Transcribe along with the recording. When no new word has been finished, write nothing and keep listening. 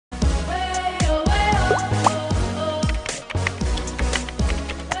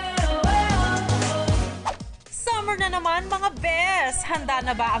Marites, handa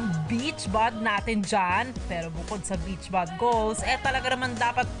na ba ang beach bod natin dyan? Pero bukod sa beach bod goals, talaga naman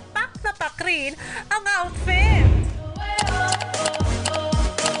dapat pak na pak rin ang outfit!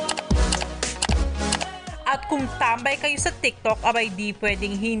 At kung tambay kayo sa TikTok, abay di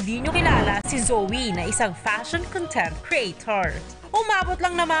pwedeng hindi nyo kilala si Zoie na isang fashion content creator. Umabot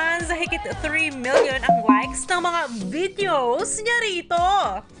lang naman sa higit 3 million ang likes ng mga videos niya rito.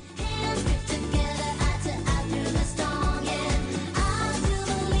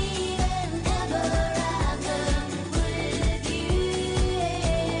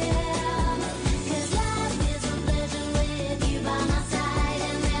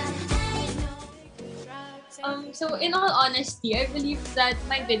 So in all honesty, I believe that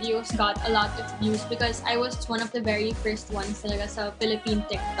my videos got a lot of views because I was one of the very first ones talaga sa Philippine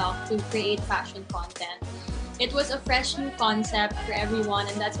TikTok to create fashion content. It was a fresh new concept for everyone,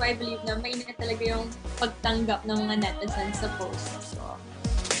 and that's why I believe na mainit talaga yung pagtanggap ng mga netizens sa posts ko.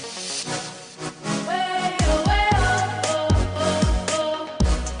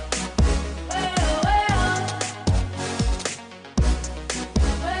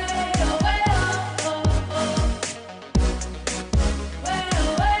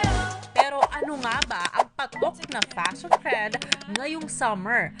 Na fashion trend ngayong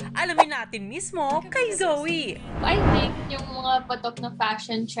summer. Alamin natin mismo kay Zoie. I think yung mga patok na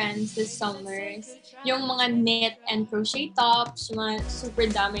fashion trends this summer, yung mga knit and crochet tops, yung mga super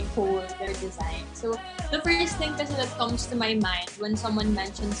daming cool their design. So the first thing kasi that comes to my mind when someone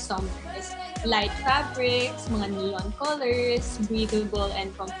mentions summer is light fabrics, mga neon colors, breathable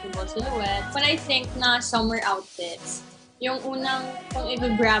and comfortable silhouette. When I think na summer outfits, yung unang kung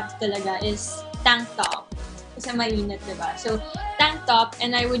i-grab talaga is tank top. Kasi mainit, diba? So, tank top,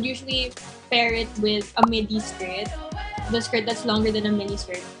 and I would usually pair it with a midi skirt. The skirt that's longer than a mini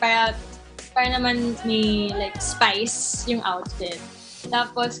skirt. Para naman may like spice yung outfit.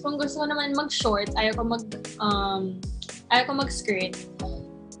 Tapos, kung gusto ko naman mag-short, ayaw ko mag-skirt.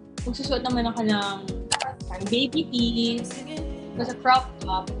 Magsusuot naman ako ng baby tees, basta crop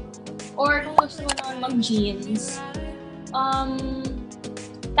top. Or kung gusto ko naman mag-jeans,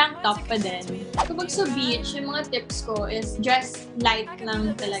 tank top pa din. Kapag sa beach, yung mga tips ko is dress light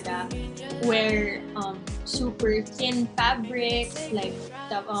lang talaga. Wear super thin fabrics, like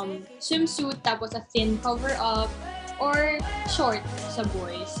swimsuit, tapos a thin cover-up. Or short sa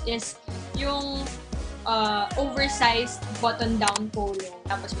boys is yung oversized button-down polo.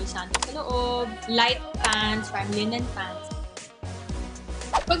 Tapos may sandals sa loob, light pants, parang linen pants.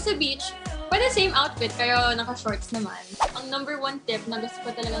 Pag sa beach, pwede same outfit, pero naka-shorts naman. Ang number one tip na gusto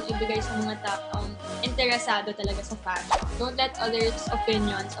ko talagang ibigay sa mga interesado talaga sa fashion. Don't let others'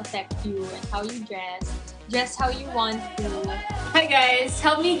 opinions affect you and how you dress. Dress how you want to. Hi guys!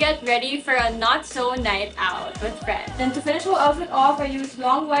 Help me get ready for a not-so-night out with friends. Then to finish my outfit off, I use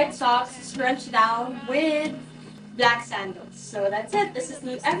long white socks scrunched down with black sandals. So that's it. This is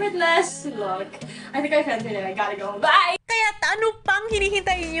the effortless look. I think I filmed it. I gotta go. Bye! Kaya't ano pang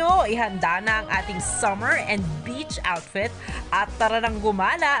hinihintay nyo? Ihanda na ang ating summer and beach outfit at tara nang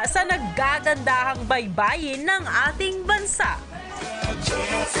gumala sa naggagandahang baybayin ng ating bansa.